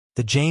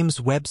The James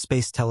Webb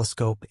Space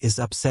Telescope is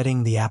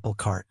upsetting the apple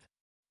cart.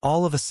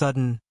 All of a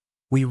sudden,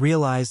 we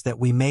realize that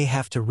we may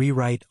have to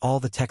rewrite all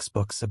the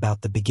textbooks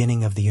about the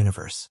beginning of the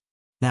universe.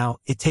 Now,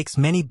 it takes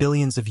many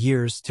billions of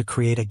years to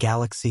create a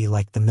galaxy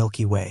like the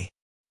Milky Way.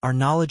 Our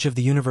knowledge of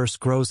the universe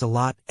grows a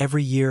lot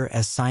every year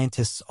as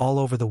scientists all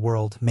over the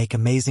world make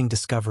amazing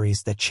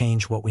discoveries that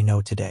change what we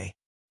know today.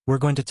 We're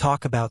going to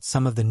talk about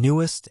some of the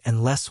newest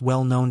and less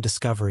well-known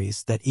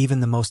discoveries that even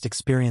the most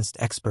experienced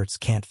experts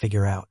can't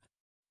figure out.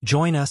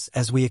 Join us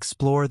as we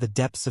explore the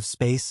depths of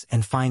space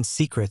and find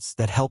secrets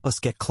that help us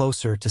get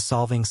closer to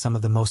solving some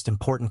of the most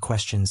important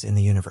questions in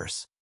the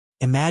universe.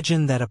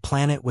 Imagine that a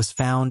planet was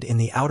found in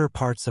the outer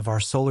parts of our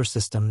solar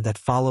system that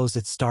follows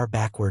its star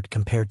backward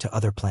compared to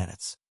other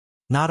planets.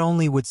 Not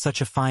only would such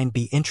a find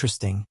be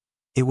interesting,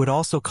 it would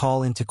also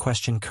call into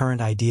question current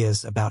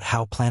ideas about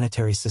how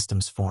planetary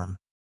systems form.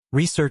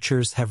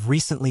 Researchers have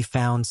recently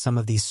found some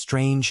of these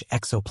strange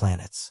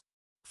exoplanets.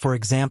 For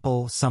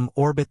example, some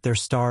orbit their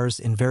stars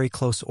in very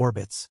close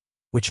orbits,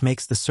 which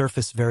makes the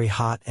surface very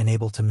hot and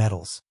able to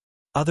metals.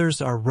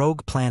 Others are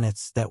rogue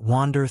planets that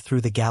wander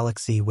through the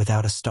galaxy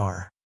without a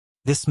star.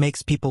 This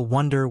makes people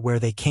wonder where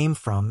they came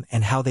from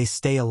and how they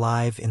stay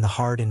alive in the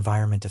hard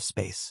environment of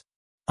space.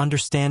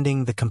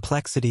 Understanding the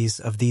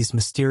complexities of these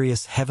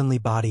mysterious heavenly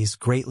bodies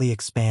greatly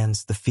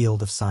expands the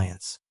field of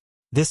science.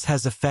 This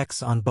has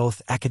effects on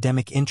both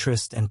academic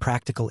interest and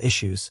practical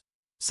issues,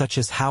 such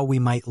as how we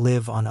might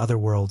live on other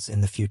worlds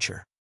in the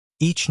future.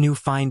 Each new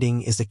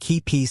finding is a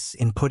key piece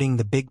in putting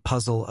the big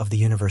puzzle of the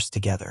universe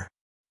together.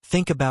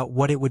 Think about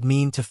what it would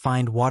mean to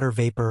find water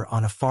vapor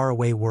on a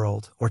faraway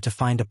world or to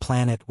find a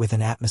planet with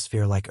an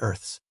atmosphere like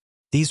Earth's.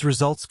 These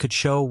results could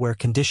show where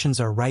conditions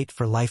are right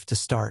for life to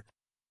start,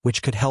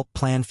 which could help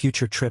plan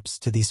future trips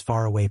to these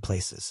faraway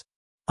places.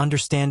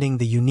 Understanding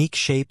the unique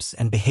shapes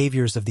and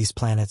behaviors of these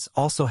planets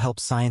also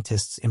helps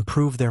scientists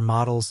improve their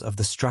models of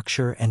the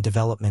structure and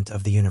development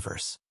of the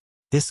universe.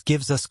 This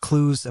gives us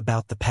clues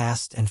about the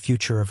past and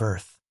future of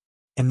Earth.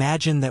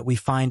 Imagine that we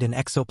find an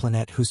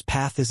exoplanet whose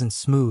path isn't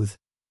smooth,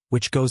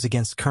 which goes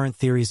against current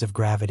theories of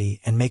gravity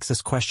and makes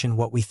us question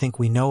what we think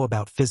we know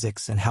about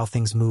physics and how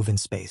things move in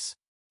space.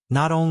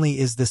 Not only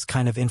is this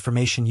kind of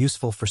information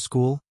useful for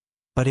school,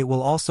 but it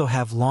will also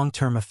have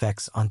long-term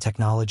effects on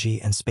technology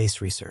and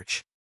space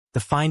research. The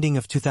finding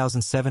of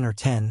 2007 or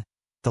 10,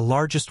 the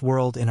largest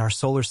world in our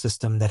solar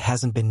system that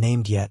hasn't been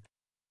named yet,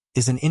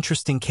 is an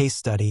interesting case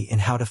study in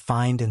how to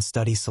find and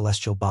study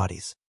celestial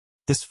bodies.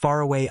 This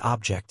faraway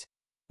object,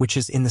 which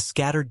is in the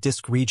scattered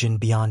disk region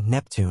beyond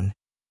Neptune,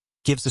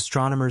 gives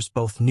astronomers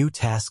both new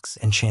tasks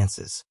and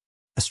chances.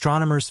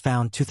 Astronomers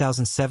found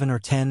 2007 or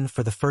 10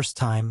 for the first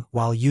time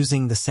while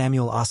using the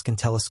Samuel Oskin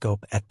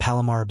telescope at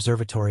Palomar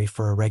Observatory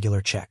for a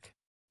regular check.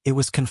 It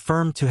was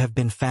confirmed to have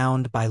been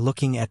found by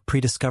looking at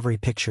prediscovery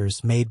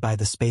pictures made by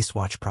the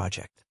Spacewatch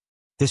project.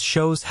 This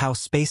shows how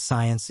space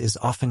science is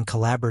often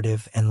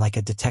collaborative and like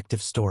a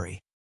detective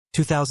story.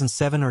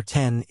 2007 or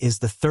 10 is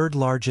the third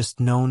largest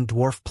known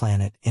dwarf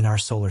planet in our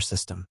solar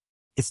system.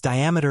 Its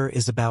diameter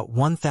is about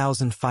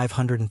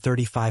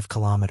 1,535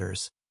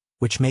 kilometers,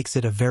 which makes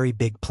it a very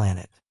big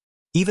planet.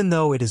 Even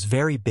though it is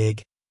very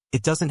big,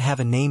 it doesn't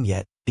have a name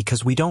yet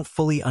because we don't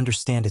fully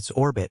understand its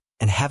orbit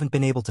and haven't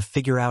been able to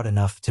figure out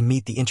enough to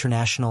meet the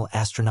International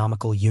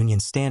Astronomical Union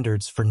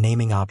standards for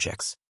naming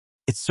objects.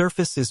 Its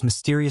surface is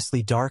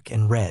mysteriously dark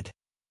and red,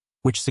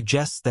 which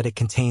suggests that it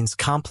contains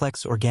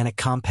complex organic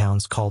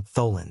compounds called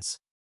tholins.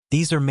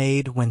 These are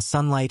made when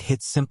sunlight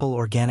hits simple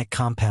organic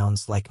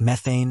compounds like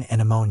methane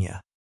and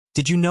ammonia.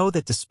 Did you know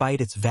that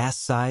despite its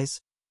vast size,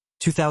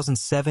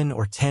 2007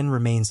 or 10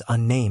 remains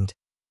unnamed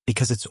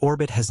because its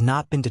orbit has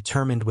not been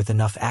determined with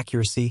enough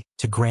accuracy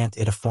to grant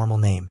it a formal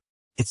name?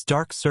 Its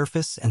dark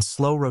surface and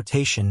slow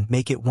rotation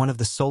make it one of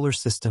the solar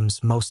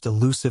system's most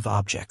elusive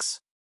objects.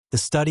 The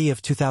study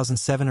of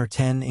 2007 or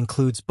 10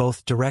 includes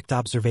both direct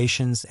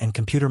observations and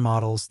computer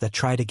models that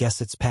try to guess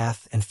its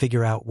path and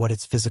figure out what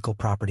its physical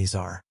properties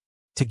are.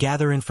 To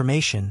gather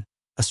information,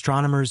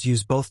 astronomers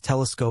use both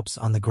telescopes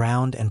on the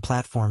ground and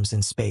platforms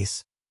in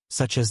space,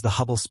 such as the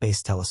Hubble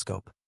Space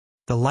Telescope.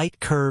 The light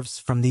curves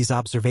from these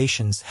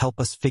observations help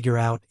us figure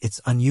out its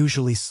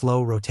unusually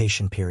slow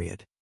rotation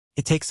period.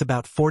 It takes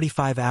about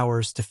 45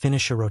 hours to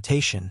finish a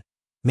rotation,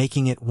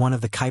 making it one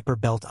of the Kuiper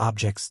belt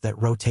objects that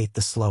rotate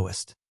the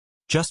slowest.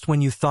 Just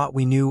when you thought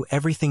we knew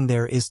everything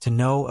there is to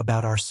know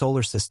about our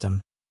solar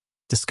system,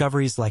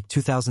 discoveries like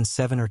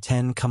 2007 or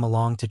 10 come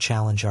along to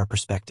challenge our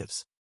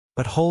perspectives.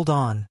 But hold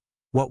on,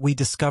 what we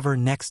discover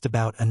next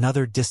about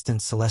another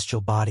distant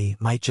celestial body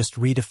might just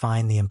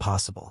redefine the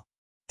impossible.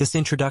 This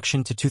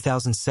introduction to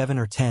 2007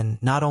 or 10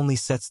 not only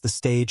sets the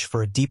stage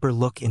for a deeper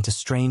look into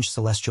strange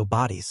celestial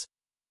bodies,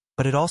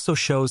 but it also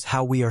shows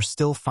how we are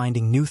still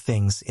finding new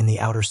things in the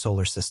outer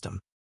solar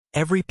system.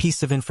 Every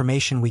piece of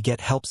information we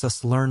get helps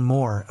us learn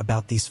more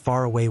about these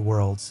faraway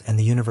worlds and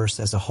the universe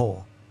as a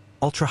whole.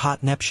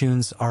 Ultra-hot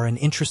Neptunes are an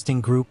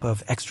interesting group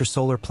of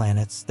extrasolar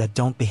planets that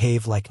don't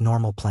behave like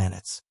normal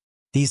planets.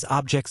 These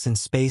objects in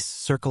space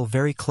circle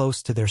very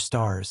close to their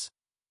stars,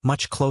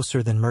 much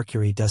closer than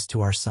Mercury does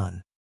to our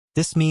Sun.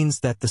 This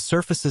means that the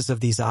surfaces of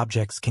these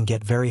objects can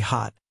get very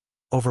hot,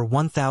 over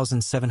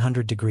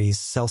 1,700 degrees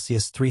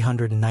Celsius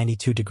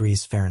 392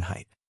 degrees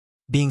Fahrenheit.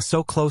 Being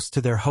so close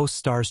to their host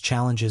stars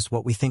challenges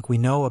what we think we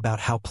know about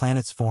how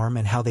planets form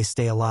and how they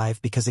stay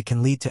alive, because it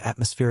can lead to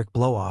atmospheric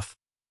blow-off,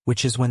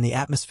 which is when the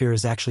atmosphere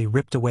is actually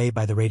ripped away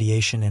by the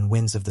radiation and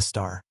winds of the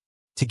star.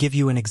 To give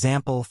you an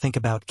example, think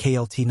about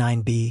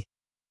KLT9b,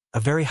 a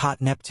very hot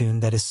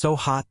Neptune that is so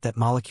hot that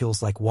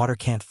molecules like water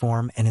can't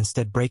form and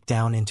instead break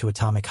down into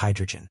atomic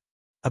hydrogen.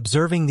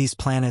 Observing these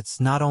planets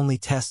not only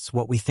tests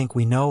what we think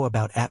we know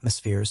about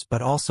atmospheres,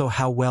 but also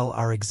how well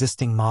our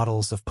existing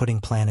models of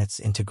putting planets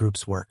into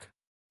groups work.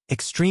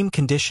 Extreme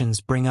conditions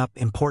bring up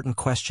important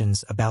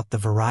questions about the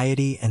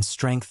variety and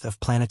strength of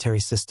planetary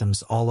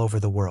systems all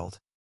over the world.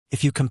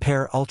 If you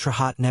compare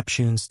ultra-hot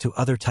Neptunes to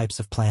other types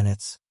of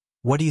planets,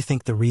 what do you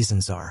think the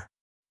reasons are?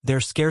 Their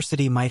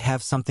scarcity might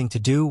have something to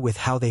do with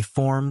how they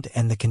formed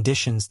and the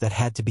conditions that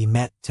had to be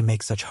met to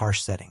make such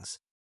harsh settings.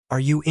 Are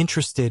you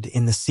interested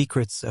in the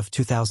secrets of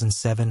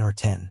 2007 or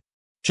 10?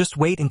 Just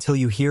wait until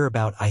you hear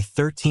about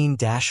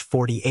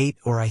I-13-48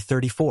 or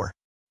I-34.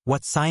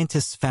 What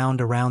scientists found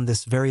around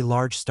this very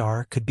large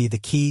star could be the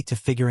key to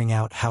figuring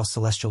out how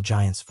celestial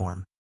giants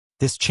form.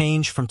 This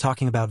change from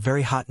talking about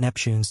very hot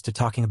Neptunes to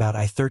talking about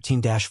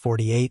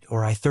I-13-48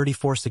 or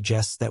I-34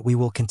 suggests that we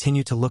will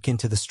continue to look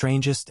into the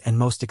strangest and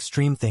most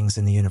extreme things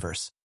in the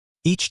universe.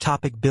 Each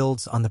topic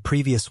builds on the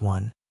previous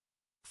one,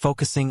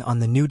 focusing on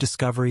the new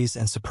discoveries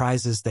and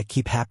surprises that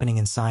keep happening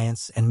in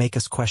science and make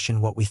us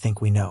question what we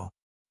think we know.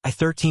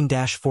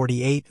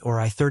 I-13-48 or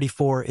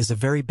I-34 is a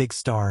very big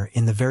star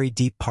in the very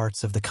deep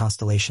parts of the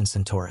constellation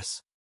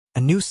Centaurus. A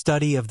new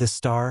study of this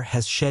star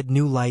has shed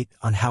new light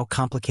on how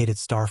complicated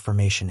star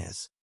formation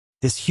is.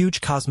 This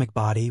huge cosmic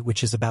body,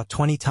 which is about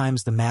 20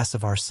 times the mass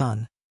of our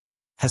Sun,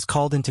 has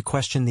called into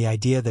question the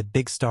idea that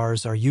big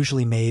stars are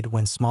usually made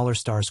when smaller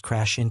stars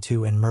crash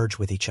into and merge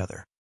with each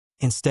other.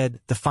 Instead,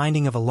 the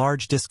finding of a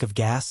large disk of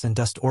gas and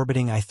dust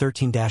orbiting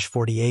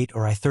I-13-48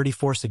 or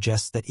I-34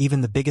 suggests that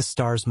even the biggest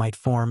stars might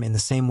form in the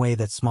same way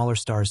that smaller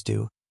stars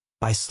do,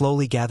 by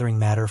slowly gathering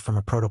matter from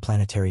a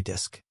protoplanetary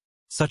disk.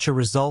 Such a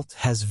result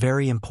has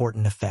very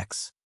important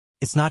effects.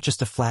 It's not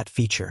just a flat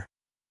feature.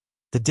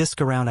 The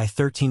disk around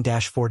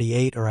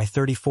I-13-48 or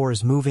I-34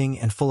 is moving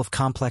and full of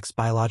complex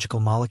biological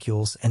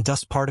molecules and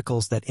dust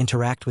particles that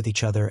interact with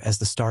each other as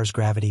the star's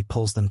gravity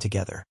pulls them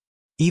together.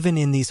 Even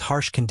in these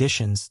harsh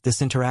conditions,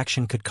 this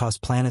interaction could cause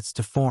planets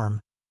to form,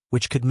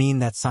 which could mean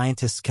that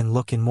scientists can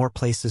look in more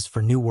places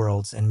for new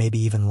worlds and maybe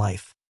even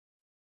life.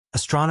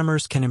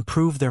 Astronomers can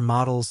improve their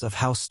models of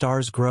how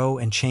stars grow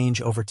and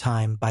change over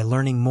time by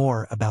learning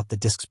more about the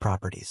disk's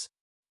properties.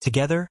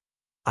 Together,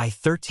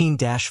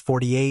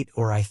 I-13-48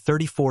 or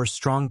I-34's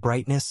strong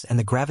brightness and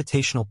the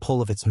gravitational pull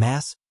of its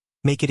mass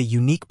make it a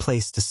unique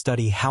place to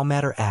study how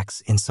matter acts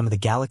in some of the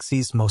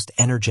galaxy's most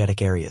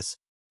energetic areas.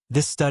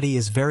 This study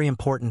is very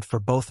important for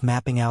both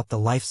mapping out the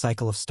life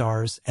cycle of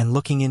stars and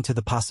looking into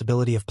the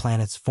possibility of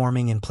planets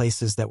forming in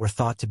places that were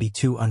thought to be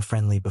too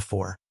unfriendly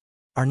before.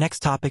 Our next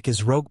topic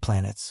is rogue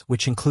planets,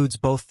 which includes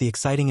both the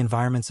exciting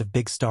environments of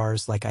big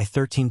stars like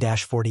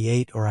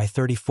I-13-48 or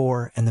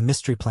I-34 and the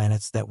mystery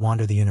planets that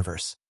wander the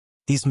universe.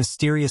 These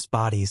mysterious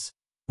bodies,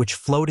 which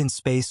float in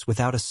space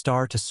without a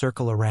star to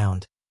circle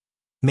around,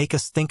 make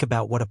us think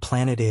about what a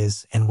planet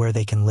is and where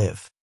they can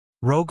live.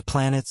 Rogue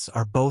planets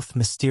are both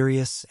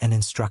mysterious and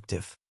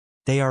instructive.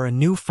 They are a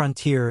new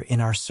frontier in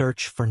our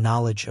search for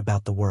knowledge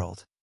about the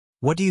world.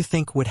 What do you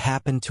think would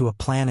happen to a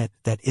planet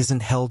that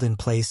isn't held in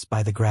place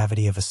by the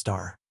gravity of a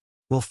star?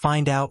 We'll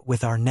find out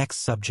with our next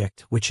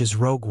subject, which is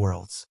rogue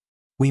worlds.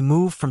 We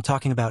move from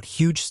talking about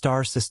huge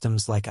star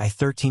systems like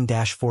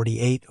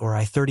I-13-48 or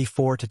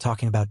I-34 to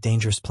talking about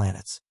dangerous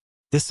planets.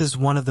 This is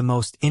one of the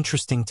most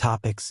interesting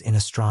topics in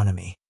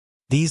astronomy.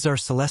 These are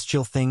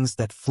celestial things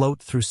that float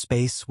through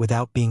space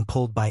without being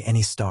pulled by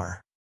any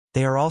star.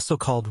 They are also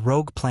called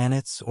rogue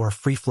planets or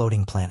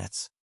free-floating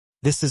planets.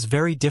 This is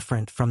very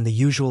different from the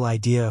usual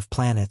idea of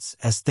planets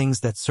as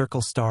things that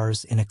circle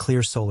stars in a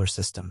clear solar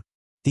system.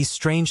 These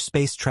strange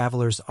space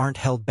travelers aren't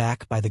held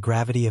back by the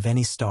gravity of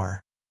any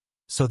star,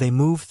 so they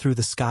move through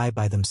the sky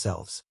by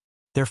themselves.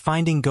 Their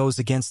finding goes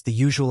against the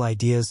usual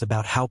ideas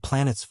about how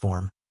planets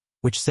form,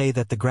 which say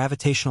that the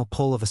gravitational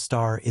pull of a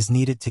star is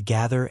needed to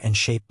gather and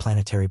shape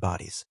planetary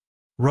bodies.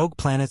 Rogue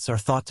planets are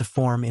thought to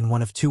form in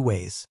one of two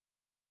ways.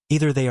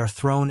 Either they are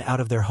thrown out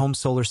of their home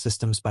solar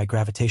systems by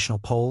gravitational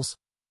pulls,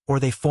 or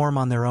they form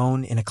on their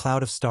own in a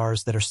cloud of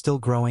stars that are still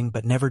growing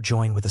but never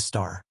join with a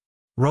star.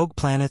 Rogue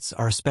planets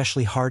are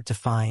especially hard to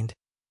find,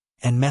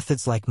 and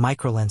methods like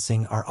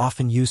microlensing are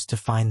often used to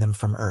find them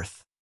from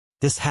Earth.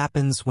 This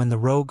happens when the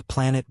rogue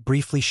planet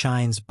briefly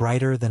shines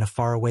brighter than a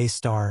faraway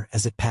star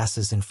as it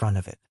passes in front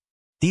of it.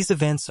 These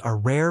events are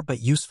rare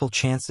but useful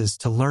chances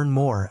to learn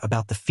more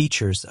about the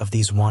features of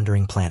these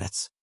wandering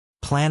planets.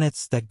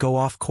 Planets that go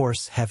off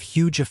course have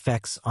huge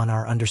effects on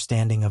our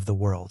understanding of the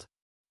world.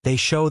 They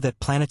show that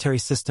planetary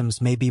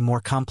systems may be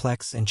more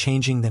complex and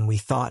changing than we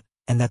thought,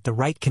 and that the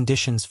right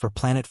conditions for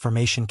planet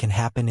formation can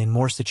happen in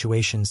more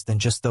situations than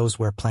just those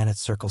where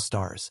planets circle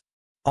stars.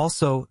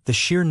 Also, the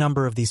sheer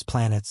number of these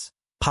planets,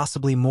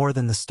 possibly more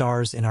than the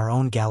stars in our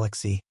own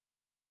galaxy,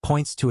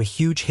 points to a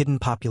huge hidden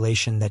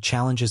population that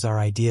challenges our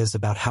ideas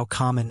about how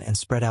common and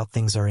spread out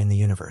things are in the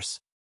universe.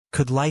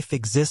 Could life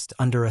exist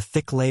under a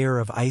thick layer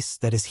of ice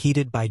that is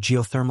heated by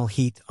geothermal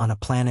heat on a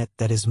planet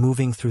that is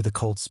moving through the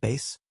cold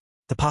space?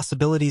 The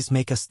possibilities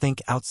make us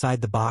think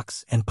outside the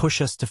box and push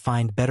us to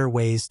find better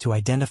ways to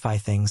identify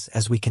things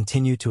as we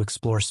continue to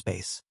explore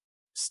space.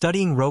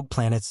 Studying rogue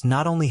planets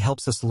not only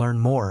helps us learn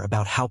more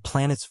about how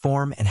planets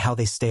form and how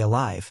they stay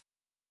alive,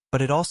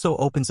 but it also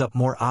opens up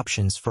more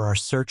options for our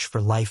search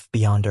for life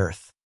beyond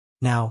Earth.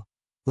 Now,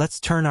 let's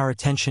turn our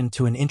attention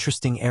to an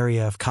interesting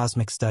area of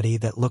cosmic study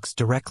that looks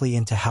directly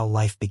into how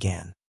life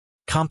began.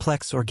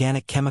 Complex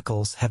organic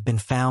chemicals have been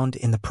found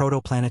in the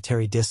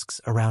protoplanetary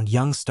disks around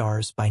young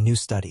stars by new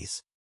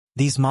studies.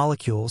 These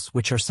molecules,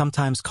 which are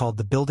sometimes called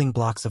the building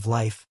blocks of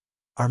life,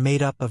 are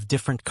made up of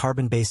different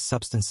carbon-based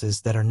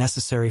substances that are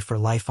necessary for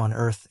life on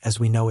Earth as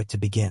we know it to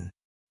begin.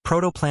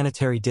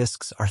 Protoplanetary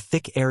disks are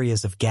thick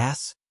areas of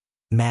gas,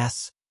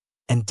 mass,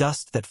 and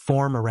dust that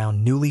form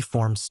around newly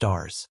formed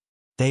stars.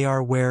 They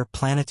are where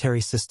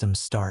planetary systems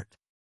start.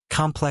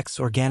 Complex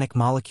organic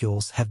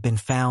molecules have been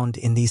found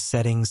in these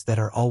settings that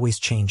are always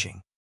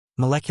changing.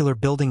 Molecular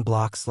building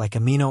blocks like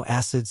amino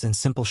acids and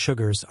simple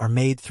sugars are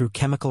made through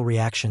chemical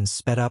reactions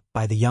sped up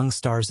by the young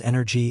star's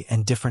energy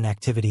and different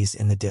activities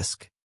in the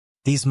disk.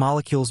 These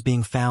molecules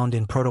being found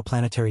in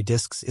protoplanetary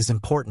disks is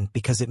important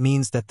because it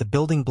means that the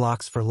building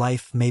blocks for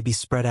life may be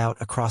spread out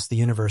across the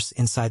universe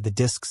inside the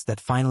disks that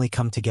finally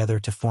come together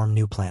to form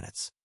new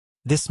planets.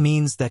 This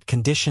means that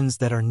conditions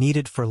that are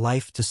needed for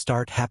life to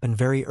start happen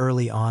very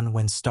early on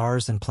when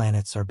stars and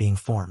planets are being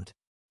formed.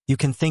 You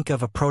can think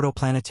of a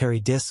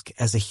protoplanetary disk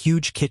as a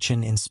huge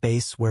kitchen in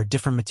space where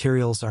different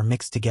materials are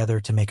mixed together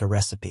to make a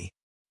recipe.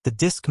 The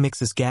disk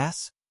mixes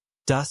gas,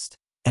 dust,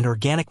 and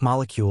organic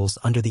molecules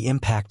under the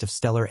impact of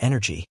stellar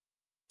energy,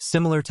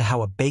 similar to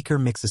how a baker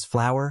mixes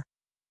flour,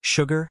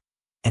 sugar,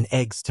 and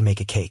eggs to make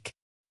a cake.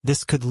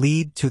 This could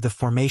lead to the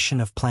formation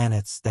of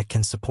planets that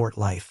can support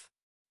life.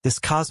 This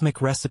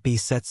cosmic recipe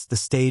sets the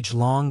stage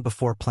long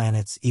before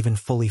planets even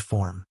fully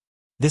form.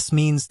 This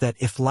means that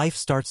if life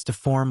starts to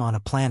form on a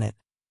planet,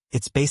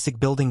 its basic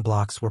building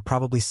blocks were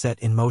probably set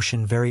in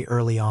motion very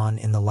early on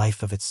in the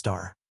life of its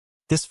star.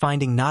 This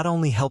finding not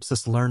only helps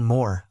us learn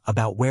more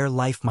about where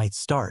life might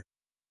start,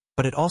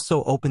 but it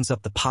also opens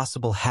up the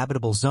possible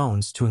habitable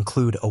zones to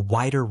include a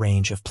wider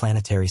range of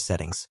planetary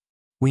settings.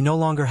 We no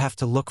longer have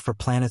to look for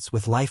planets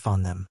with life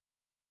on them.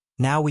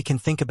 Now we can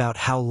think about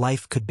how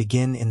life could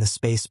begin in the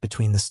space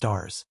between the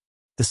stars.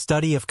 The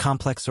study of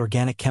complex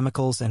organic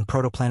chemicals and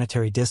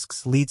protoplanetary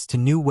disks leads to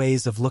new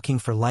ways of looking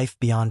for life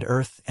beyond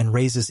Earth and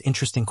raises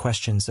interesting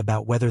questions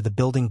about whether the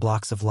building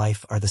blocks of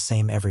life are the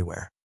same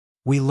everywhere.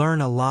 We learn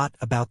a lot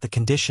about the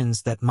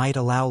conditions that might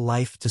allow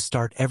life to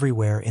start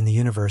everywhere in the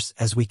universe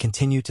as we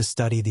continue to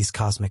study these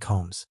cosmic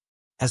homes.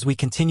 As we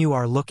continue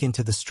our look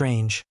into the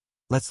strange,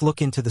 let's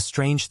look into the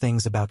strange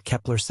things about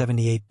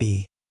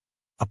Kepler-78b,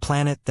 a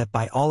planet that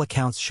by all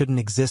accounts shouldn't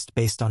exist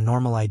based on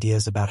normal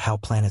ideas about how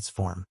planets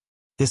form.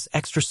 This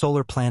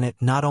extrasolar planet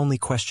not only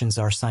questions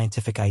our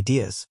scientific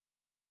ideas,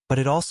 but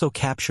it also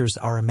captures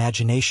our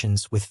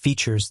imaginations with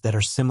features that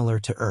are similar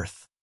to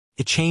Earth.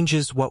 It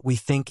changes what we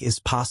think is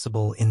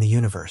possible in the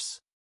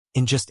universe.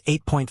 In just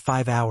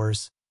 8.5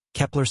 hours,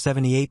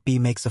 Kepler-78b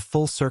makes a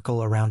full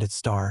circle around its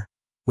star,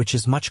 which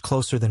is much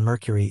closer than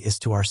Mercury is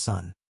to our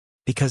Sun.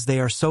 Because they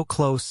are so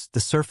close,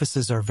 the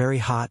surfaces are very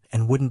hot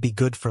and wouldn't be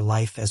good for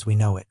life as we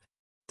know it.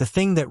 The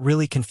thing that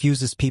really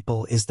confuses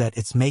people is that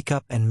its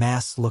makeup and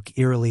mass look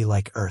eerily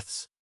like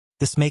Earth's.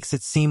 This makes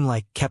it seem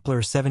like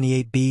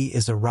Kepler-78b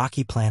is a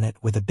rocky planet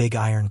with a big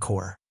iron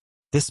core.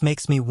 This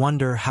makes me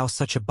wonder how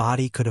such a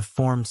body could have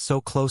formed so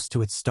close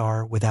to its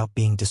star without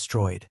being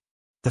destroyed.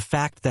 The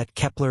fact that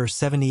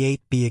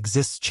Kepler-78b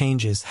exists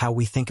changes how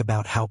we think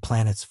about how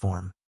planets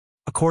form.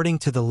 According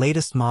to the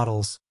latest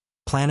models,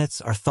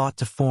 planets are thought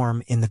to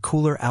form in the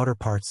cooler outer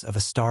parts of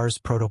a star's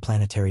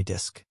protoplanetary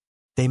disk.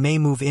 They may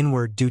move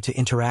inward due to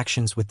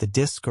interactions with the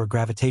disk or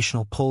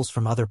gravitational pulls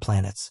from other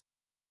planets,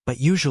 but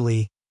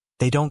usually,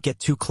 they don't get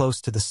too close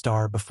to the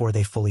star before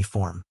they fully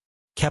form.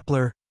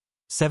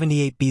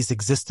 Kepler-78b's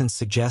existence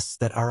suggests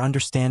that our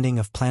understanding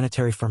of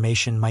planetary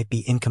formation might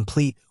be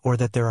incomplete or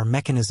that there are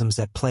mechanisms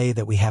at play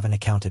that we haven't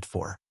accounted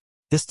for.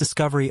 This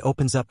discovery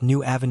opens up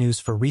new avenues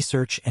for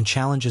research and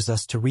challenges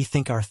us to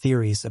rethink our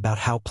theories about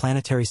how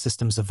planetary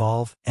systems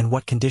evolve and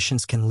what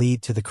conditions can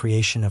lead to the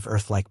creation of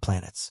Earth-like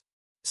planets.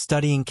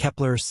 Studying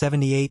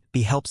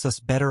Kepler-78b helps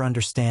us better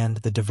understand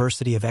the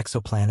diversity of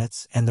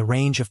exoplanets and the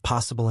range of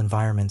possible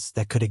environments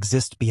that could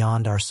exist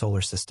beyond our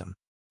solar system.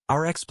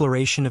 Our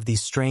exploration of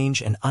these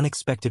strange and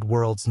unexpected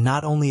worlds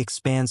not only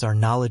expands our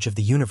knowledge of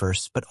the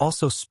universe but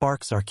also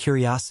sparks our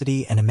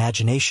curiosity and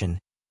imagination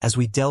as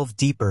we delve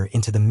deeper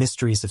into the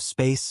mysteries of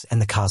space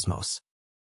and the cosmos.